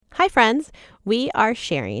Hi, friends. We are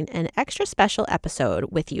sharing an extra special episode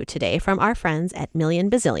with you today from our friends at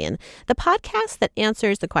Bazillion, the podcast that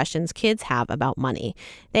answers the questions kids have about money.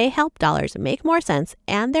 They help dollars make more sense,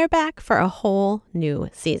 and they're back for a whole new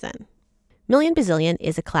season. Bazillion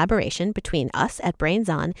is a collaboration between us at Brains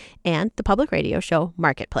On and the public radio show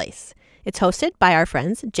Marketplace. It's hosted by our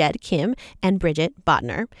friends Jed Kim and Bridget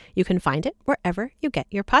Bodner. You can find it wherever you get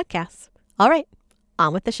your podcasts. All right,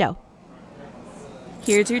 on with the show.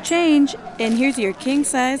 Here's your change, and here's your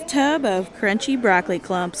king-size tub of crunchy broccoli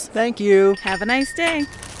clumps. Thank you. Have a nice day.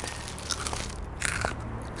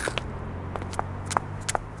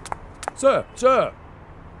 Sir.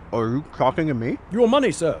 Are you talking to me? Your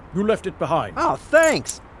money, sir. You left it behind. Oh,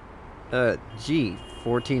 thanks.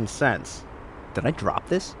 14 cents. Did I drop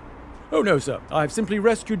this? Oh, no, sir. I've simply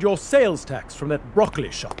rescued your sales tax from that broccoli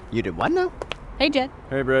shop. You did what now? Hey, Jed.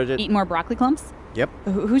 Hey, Bridget. Eat more broccoli clumps? Yep.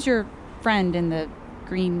 Who's your friend in the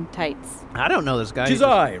green tights? I don't know this guy. Tis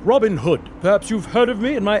I, Robin Hood. Perhaps you've heard of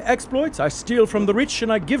me and my exploits. I steal from the rich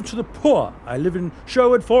and I give to the poor. I live in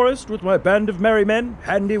Sherwood Forest with my band of merry men,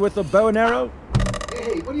 handy with a bow and arrow.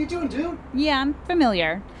 Hey, what are you doing, dude? Yeah, I'm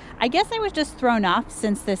familiar. I guess I was just thrown off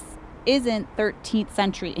since this isn't 13th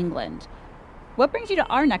century England. What brings you to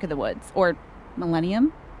our neck of the woods? Or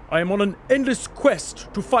millennium? I am on an endless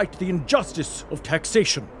quest to fight the injustice of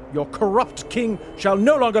taxation. Your corrupt king shall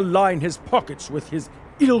no longer line his pockets with his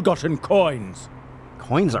ill-gotten coins.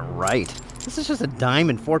 Coins are right. This is just a dime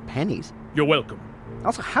and 4 pennies. You're welcome.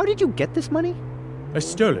 Also, how did you get this money? I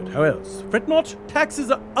stole it, how else? Fret not,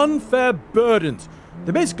 taxes are unfair burdens.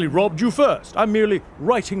 They basically robbed you first. I'm merely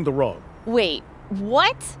righting the wrong. Wait,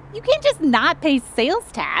 what? You can't just not pay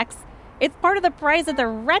sales tax. It's part of the price at the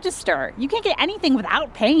register. You can't get anything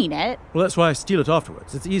without paying it. Well, that's why I steal it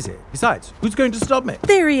afterwards. It's easy. Besides, who's going to stop me?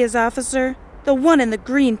 There he is, officer. The one in the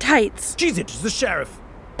green tights. Jeez, it's the sheriff.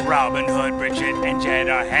 Robin Hood, Bridget, and Jed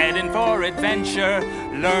are heading for adventure,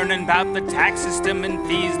 learning about the tax system and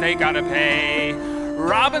fees they gotta pay.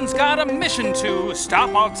 Robin's got a mission to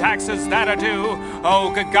stop all taxes that are due.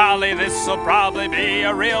 Oh, good golly, this'll probably be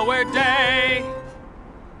a real weird day.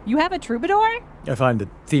 You have a troubadour? I find that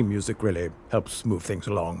theme music really helps move things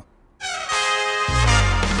along.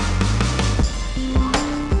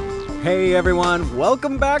 Hey everyone,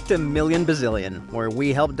 welcome back to Bazillion, where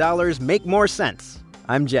we help dollars make more sense.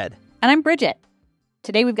 I'm Jed. And I'm Bridget.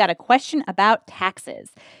 Today we've got a question about taxes.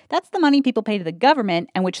 That's the money people pay to the government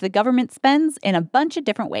and which the government spends in a bunch of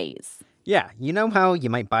different ways. Yeah, you know how you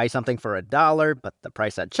might buy something for $1, but the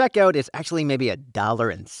price at checkout is actually maybe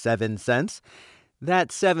 $1.07?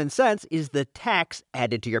 That 7 cents is the tax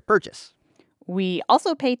added to your purchase. We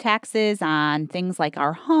also pay taxes on things like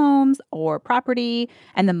our homes or property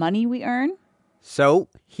and the money we earn. So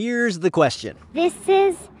here's the question. This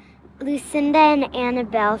is Lucinda and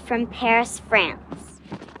Annabelle from Paris, France.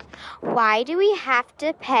 Why do we have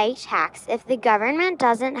to pay tax if the government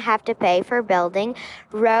doesn't have to pay for building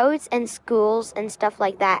roads and schools and stuff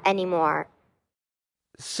like that anymore?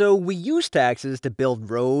 So we use taxes to build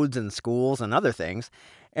roads and schools and other things,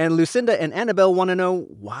 and Lucinda and Annabelle want to know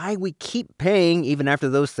why we keep paying even after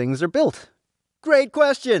those things are built. Great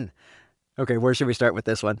question! Okay, where should we start with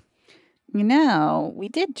this one? You know, we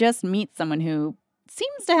did just meet someone who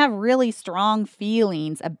seems to have really strong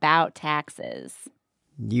feelings about taxes.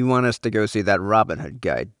 You want us to go see that Robin Hood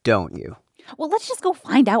guy, don't you? Well, let's just go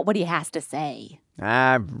find out what he has to say.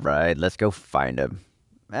 All right, let's go find him.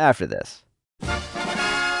 After this.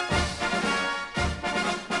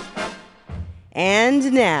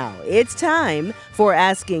 And now it's time for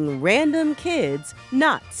asking random kids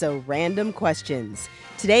not so random questions.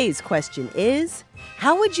 Today's question is,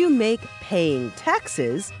 how would you make paying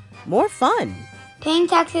taxes more fun? Paying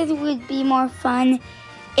taxes would be more fun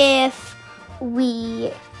if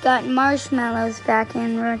we got marshmallows back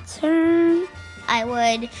in return. I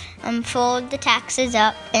would fold the taxes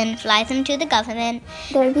up and fly them to the government.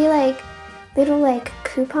 There'd be little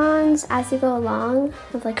coupons as you go along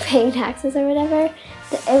of paying taxes or whatever.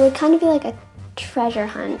 It would kind of be like a treasure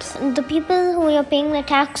hunt. The people who you're paying the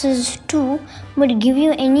taxes to would give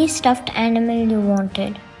you any stuffed animal you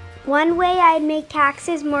wanted. One way I'd make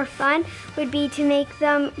taxes more fun would be to make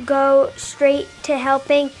them go straight to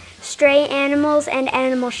helping stray animals and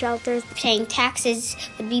animal shelters. Paying taxes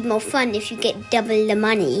would be more fun if you get double the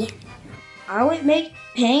money. I would make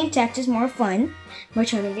paying taxes more fun by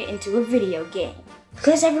turning it into a video game.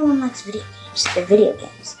 Because everyone likes video games. They're video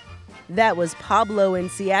games. That was Pablo in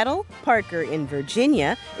Seattle, Parker in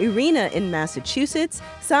Virginia, Irina in Massachusetts,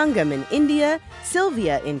 Sangam in India,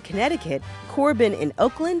 Sylvia in Connecticut, Corbin in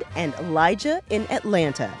Oakland, and Elijah in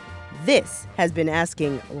Atlanta. This has been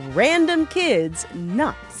Asking Random Kids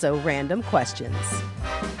Not So Random Questions.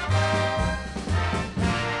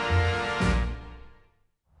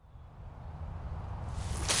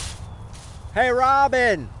 Hey,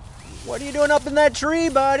 Robin! What are you doing up in that tree,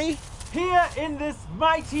 buddy? Here in this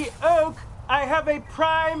mighty oak, I have a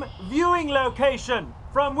prime viewing location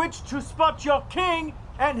from which to spot your king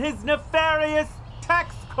and his nefarious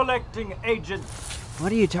tax-collecting agents.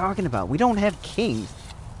 What are you talking about? We don't have kings.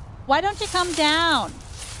 Why don't you come down?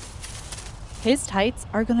 His tights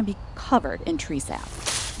are going to be covered in tree sap.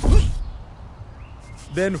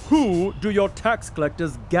 Then who do your tax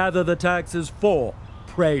collectors gather the taxes for,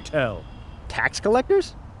 pray tell? Tax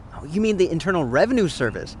collectors? Oh, you mean the Internal Revenue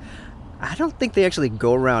Service? I don't think they actually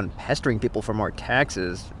go around pestering people for more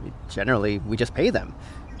taxes. Generally, we just pay them.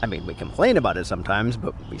 I mean, we complain about it sometimes,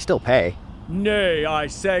 but we still pay. Nay, I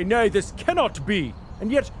say, nay, this cannot be.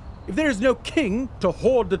 And yet, if there is no king to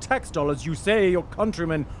hoard the tax dollars you say your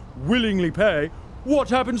countrymen willingly pay, what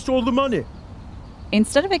happens to all the money?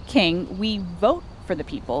 Instead of a king, we vote for the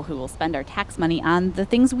people who will spend our tax money on the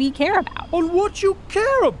things we care about. On what you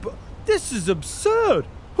care about? This is absurd.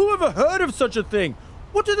 Who ever heard of such a thing?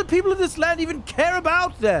 What do the people of this land even care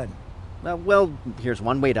about, then? Well, here's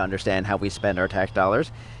one way to understand how we spend our tax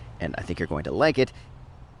dollars, and I think you're going to like it.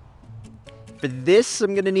 For this,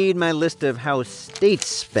 I'm going to need my list of how states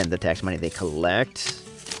spend the tax money they collect.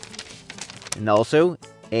 And also,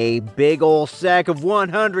 a big old sack of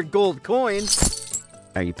 100 gold coins.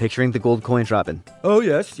 Are you picturing the gold coins, Robin? Oh,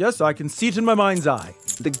 yes, I can see it in my mind's eye.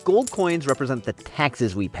 The gold coins represent the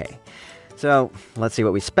taxes we pay. So, let's see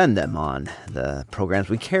what we spend them on, the programs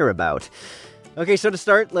we care about. Okay, so to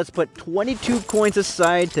start, let's put 22 coins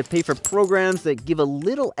aside to pay for programs that give a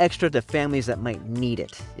little extra to families that might need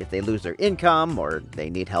it, if they lose their income or they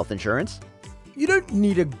need health insurance. You don't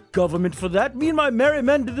need a government for that. Me and my merry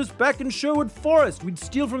men did this back in Sherwood Forest. We'd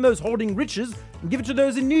steal from those hoarding riches and give it to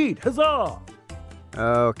those in need. Huzzah!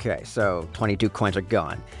 Okay, so 22 coins are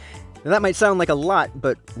gone. Now, that might sound like a lot,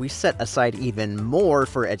 but we set aside even more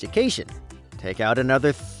for education. Take out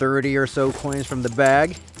another 30 or so coins from the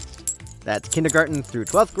bag. That's kindergarten through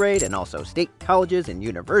 12th grade and also state colleges and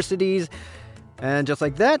universities. And just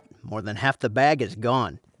like that, more than half the bag is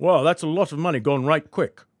gone. Wow, that's a lot of money gone right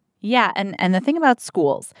quick. Yeah, and the thing about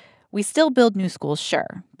schools, we still build new schools,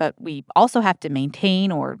 sure, but we also have to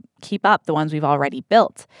maintain or keep up the ones we've already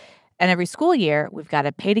built. And every school year, we've got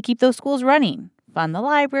to pay to keep those schools running, fund the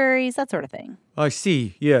libraries, that sort of thing. I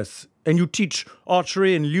see, yes. And you teach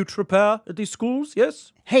archery and lute repair at these schools,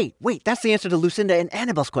 yes? Hey, wait, that's the answer to Lucinda and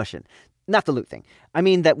Annabelle's question. Not the lute thing. I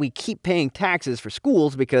mean that we keep paying taxes for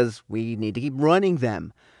schools because we need to keep running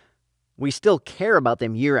them. We still care about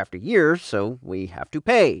them year after year, so we have to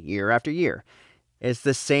pay year after year. It's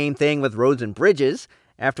the same thing with roads and bridges.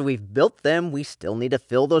 After we've built them, we still need to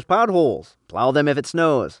fill those potholes, plow them if it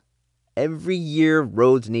snows. Every year,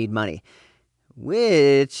 roads need money.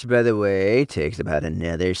 Which, by the way, takes about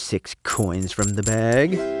another 6 coins from the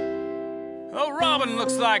bag. Oh, Robin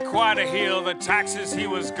looks like quite a heel. The taxes he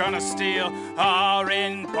was gonna steal are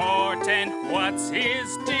important. What's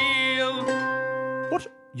his deal? What?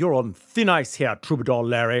 You're on thin ice here, Troubadour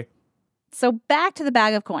Larry. So back to the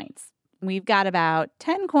bag of coins. We've got about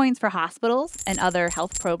 10 coins for hospitals and other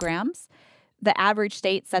health programs. The average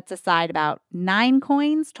state sets aside about 9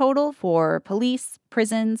 coins total for police,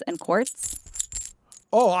 prisons, and courts.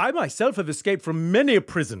 Oh, I myself have escaped from many a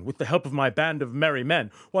prison with the help of my band of merry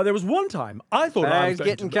men. Why, there was one time I thought I was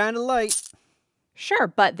getting kind of light. Sure,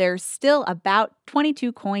 but there's still about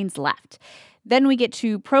 22 coins left. Then we get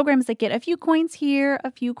to programs that get a few coins here,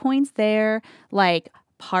 a few coins there, like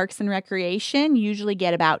Parks and Recreation usually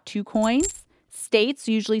get about 2 coins. States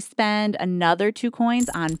usually spend another 2 coins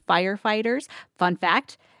on firefighters. Fun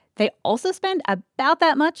fact, they also spend about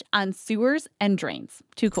that much on sewers and drains.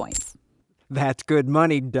 2 coins. That's good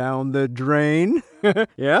money down the drain.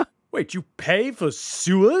 Yeah? Wait, you pay for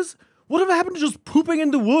sewers? Whatever happened to just pooping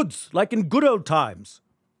in the woods, like in good old times?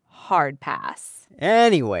 Hard pass.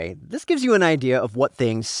 Anyway, this gives you an idea of what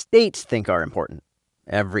things states think are important.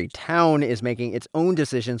 Every town is making its own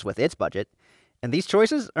decisions with its budget, and these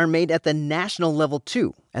choices are made at the national level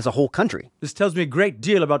too, as a whole country. This tells me a great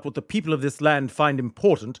deal about what the people of this land find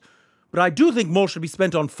important. But I do think more should be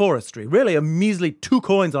spent on forestry. Really, a measly 2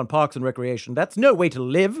 coins on parks and recreation. That's no way to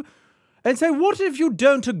live. And say, what if you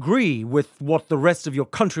don't agree with what the rest of your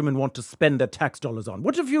countrymen want to spend their tax dollars on?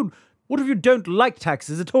 What if you don't like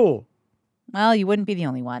taxes at all? Well, you wouldn't be the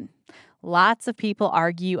only one. Lots of people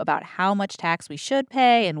argue about how much tax we should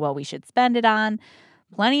pay and what we should spend it on.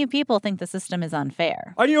 Plenty of people think the system is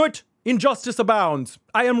unfair. I knew it! Injustice abounds.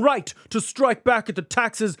 I am right to strike back at the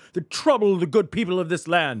taxes that trouble the good people of this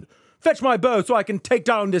land. Fetch my bow so I can take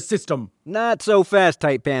down this system. Not so fast,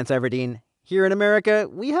 Tight Pants Everdeen. Here in America,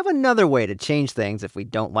 we have another way to change things if we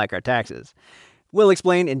don't like our taxes. We'll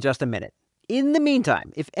explain in just a minute. In the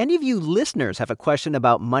meantime, if any of you listeners have a question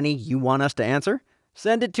about money you want us to answer,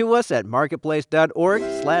 send it to us at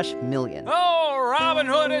marketplace.org/million. Oh, Robin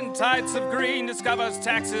Hood in tights of green discovers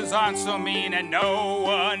taxes aren't so mean, and no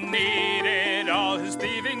one needed all his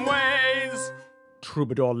thieving ways.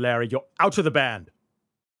 Troubadour Larry, you're out of the band.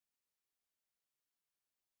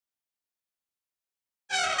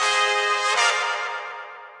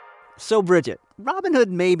 So, Bridget, Robin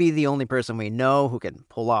Hood may be the only person we know who can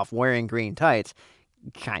pull off wearing green tights.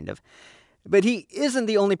 Kind of. But he isn't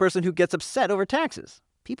the only person who gets upset over taxes.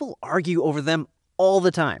 People argue over them all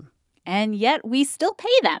the time. And yet we still pay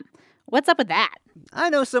them. What's up with that? I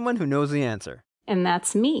know someone who knows the answer. And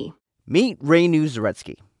that's me. Meet Renu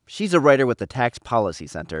Zaretsky. She's a writer with the Tax Policy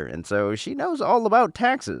Center, and so she knows all about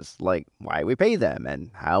taxes, like why we pay them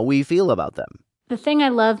and how we feel about them. The thing I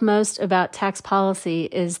love most about tax policy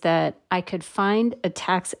is that I could find a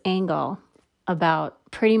tax angle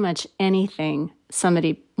about pretty much anything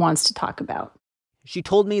somebody wants to talk about. She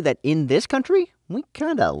told me that in this country, we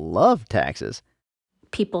kind of love taxes.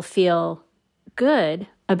 People feel good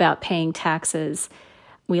about paying taxes.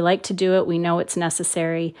 We like to do it. We know it's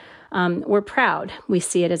necessary. We're proud. We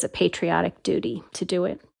see it as a patriotic duty to do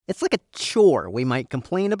it. It's like a chore we might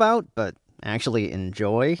complain about, but actually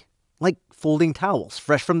enjoy. Like folding towels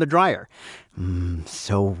fresh from the dryer.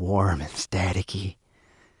 So warm and staticky.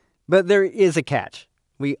 But there is a catch.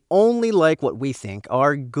 We only like what we think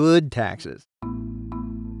are good taxes.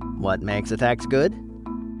 What makes a tax good?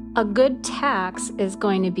 A good tax is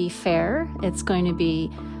going to be fair. It's going to be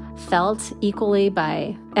felt equally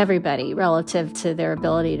by everybody relative to their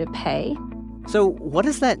ability to pay. So what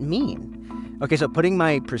does that mean? Okay, so putting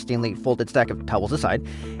my pristinely folded stack of towels aside,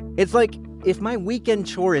 it's like if my weekend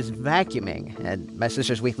chore is vacuuming and my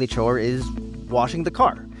sister's weekly chore is washing the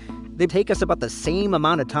car. They take us about the same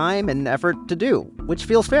amount of time and effort to do, which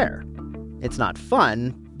feels fair. It's not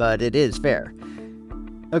fun, but it is fair.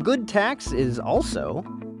 A good tax is also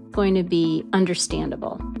going to be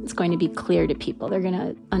understandable. It's going to be clear to people. They're going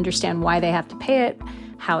to understand why they have to pay it,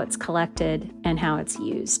 how it's collected, and how it's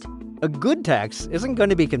used. A good tax isn't going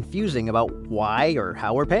to be confusing about why or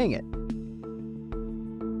how we're paying it.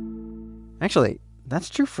 Actually, that's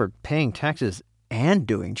true for paying taxes and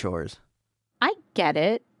doing chores. I get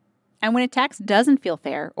it. And when a tax doesn't feel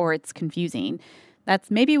fair or it's confusing, that's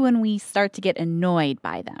maybe when we start to get annoyed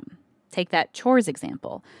by them. Take that chores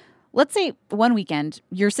example. Let's say one weekend,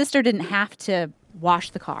 your sister didn't have to wash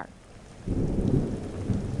the car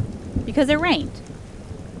because it rained.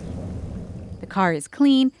 The car is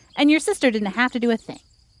clean, and your sister didn't have to do a thing,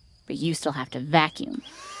 but you still have to vacuum.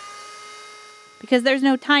 Because there's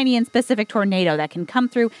no tiny and specific tornado that can come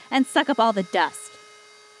through and suck up all the dust.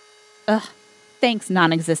 Ugh, thanks,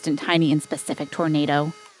 non-existent tiny and specific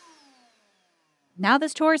tornado. Now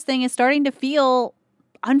this chores thing is starting to feel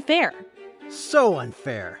unfair. So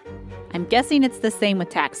unfair. I'm guessing it's the same with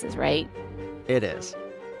taxes, right? It is.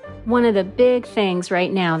 One of the big things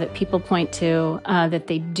right now that people point to that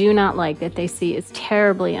they do not like, that they see is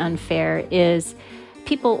terribly unfair, is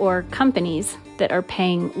people or companies that are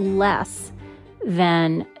paying less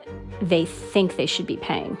than they think they should be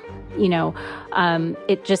paying. You know,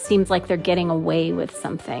 it just seems like they're getting away with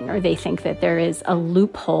something, or they think that there is a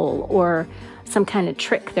loophole or some kind of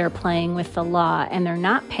trick they're playing with the law, and they're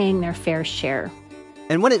not paying their fair share.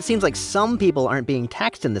 And when it seems like some people aren't being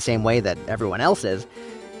taxed in the same way that everyone else is,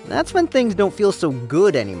 that's when things don't feel so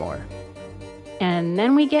good anymore. And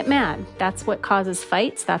then we get mad. That's what causes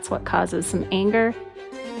fights. That's what causes some anger.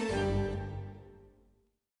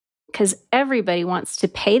 Because everybody wants to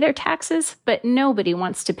pay their taxes, but nobody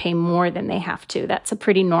wants to pay more than they have to. That's a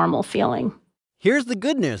pretty normal feeling. Here's the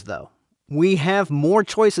good news, though. We have more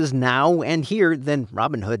choices now and here than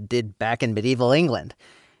Robin Hood did back in medieval England.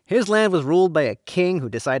 His land was ruled by a king who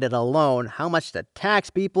decided alone how much to tax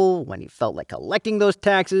people when he felt like collecting those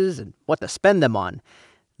taxes and what to spend them on.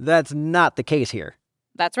 That's not the case here.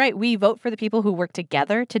 That's right. We vote for the people who work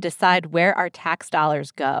together to decide where our tax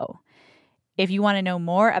dollars go. If you want to know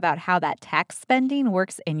more about how that tax spending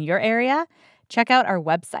works in your area, check out our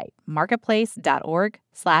website,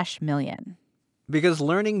 marketplace.org/million. Because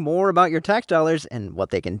learning more about your tax dollars and what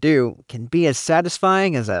they can do can be as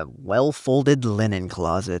satisfying as a well-folded linen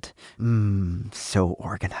closet. So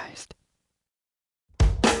organized.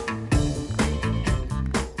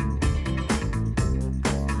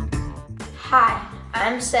 Hi,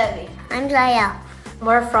 I'm Sevi. I'm Jael.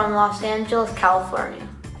 We're from Los Angeles, California.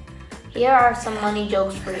 Here are some money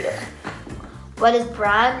jokes for you. What is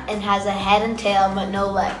brown and has a head and tail but no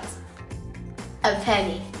legs? A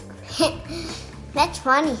penny. That's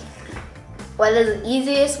funny. What is the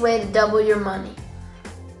easiest way to double your money?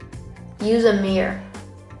 Use a mirror.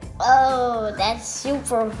 Oh, that's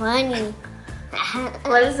super funny.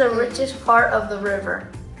 What is the richest part of the river?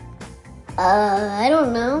 I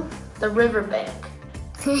don't know. The riverbank.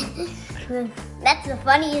 That's the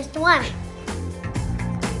funniest one.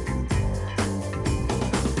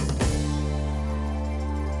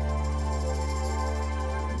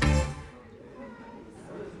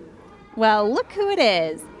 Well, look who it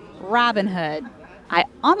is. Robin Hood. I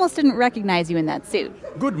almost didn't recognize you in that suit.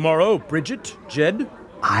 Good morrow, Bridget, Jed.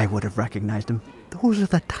 I would have recognized him. Those are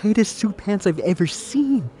the tightest suit pants I've ever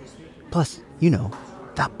seen. Plus,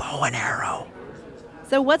 the bow and arrow.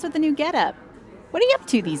 So what's with the new getup? What are you up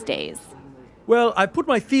to these days? Well, I put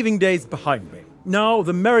my thieving days behind me. Now,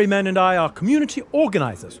 the Merry Men and I are community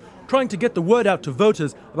organizers, trying to get the word out to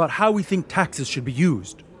voters about how we think taxes should be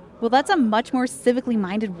used. Well, that's a much more civically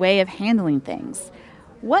minded way of handling things.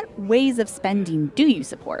 What ways of spending do you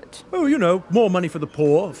support? Oh, more money for the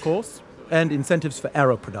poor, of course, and incentives for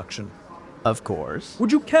arrow production. Of course.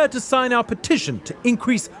 Would you care to sign our petition to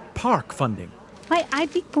increase park funding? Why,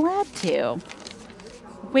 I'd be glad to.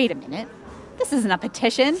 Wait a minute. This isn't a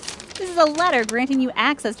petition. This is a letter granting you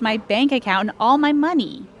access to my bank account and all my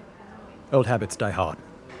money. Old habits die hard.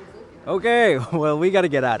 Okay, well, we gotta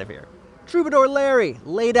get out of here. Troubadour Larry,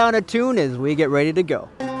 lay down a tune as we get ready to go.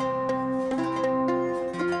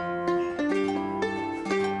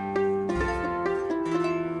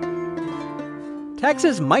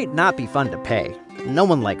 Taxes might not be fun to pay. No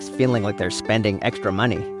one likes feeling like they're spending extra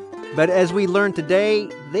money. But as we learned today,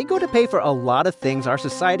 they go to pay for a lot of things our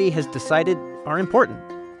society has decided are important.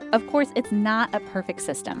 Of course, it's not a perfect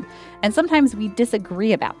system, and sometimes we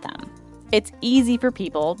disagree about them. It's easy for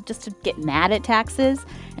people just to get mad at taxes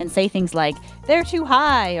and say things like, they're too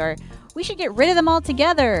high, or we should get rid of them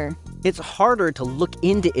altogether. It's harder to look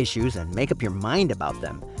into issues and make up your mind about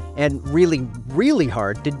them, and really, really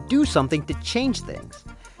hard to do something to change things.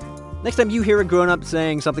 Next time you hear a grown-up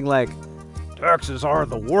saying something like, taxes are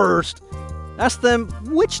the worst, ask them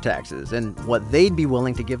which taxes and what they'd be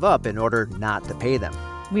willing to give up in order not to pay them.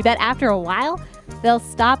 We bet after a while, they'll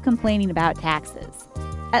stop complaining about taxes.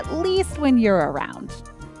 At least when you're around.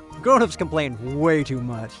 Grown-ups complain way too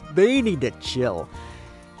much. They need to chill.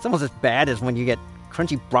 It's almost as bad as when you get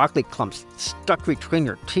crunchy broccoli clumps stuck between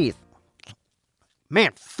your teeth.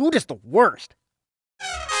 Man, food is the worst.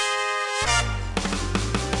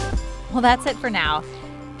 Well, that's it for now.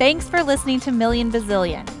 Thanks for listening to Million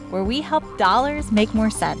Bazillion, where we help dollars make more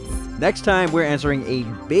sense. Next time, we're answering a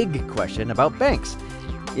big question about banks.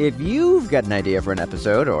 If you've got an idea for an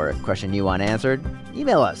episode or a question you want answered,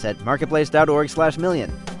 email us at marketplace.org/million.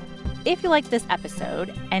 If you like this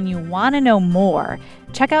episode and you want to know more,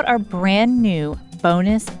 check out our brand new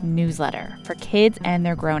bonus newsletter for kids and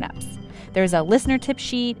their grown-ups. There's a listener tip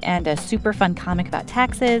sheet and a super fun comic about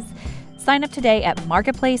taxes. Sign up today at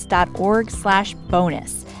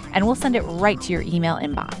marketplace.org/bonus, and we'll send it right to your email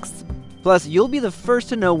inbox. Plus, you'll be the first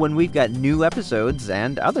to know when we've got new episodes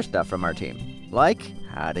and other stuff from our team, like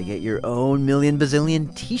how to get your own Million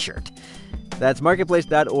Bazillion t-shirt. That's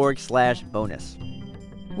marketplace.org/bonus.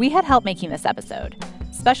 We had help making this episode.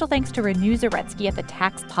 Special thanks to Renew Zaretsky at the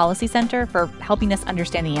Tax Policy Center for helping us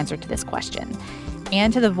understand the answer to this question.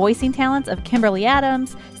 And to the voicing talents of Kimberly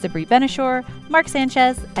Adams, Sabri Benishore, Mark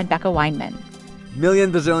Sanchez, and Becca Weinman.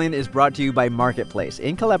 Million Bazillion is brought to you by Marketplace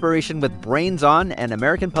in collaboration with Brains On and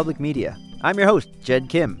American Public Media. I'm your host, Jed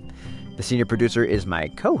Kim. The senior producer is my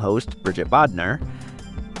co-host, Bridget Bodnar.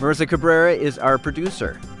 Marissa Cabrera is our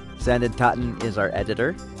producer. Sandon Totten is our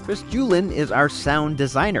editor. Chris Julin is our sound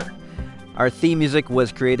designer. Our theme music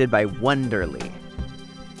was created by Wonderly.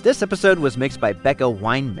 This episode was mixed by Becca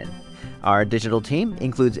Weinman. Our digital team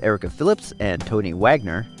includes Erica Phillips and Tony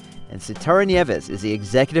Wagner, and Sitara Nieves is the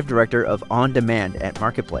executive director of On Demand at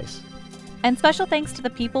Marketplace. And special thanks to the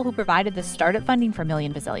people who provided the startup funding for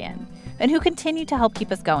Million Bazillion, and who continue to help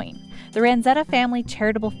keep us going. The Ranzetta Family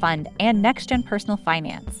Charitable Fund and Next Gen Personal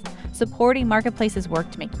Finance, supporting Marketplace's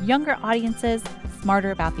work to make younger audiences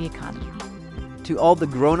smarter about the economy. To all the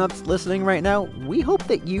grown-ups listening right now, we hope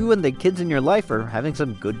that you and the kids in your life are having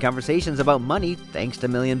some good conversations about money thanks to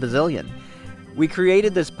Million Bazillion. We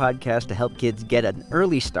created this podcast to help kids get an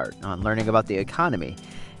early start on learning about the economy.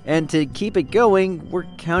 And to keep it going, we're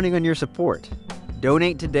counting on your support.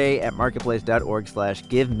 Donate today at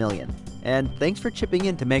marketplace.org/givemillion. And thanks for chipping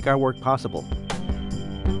in to make our work possible.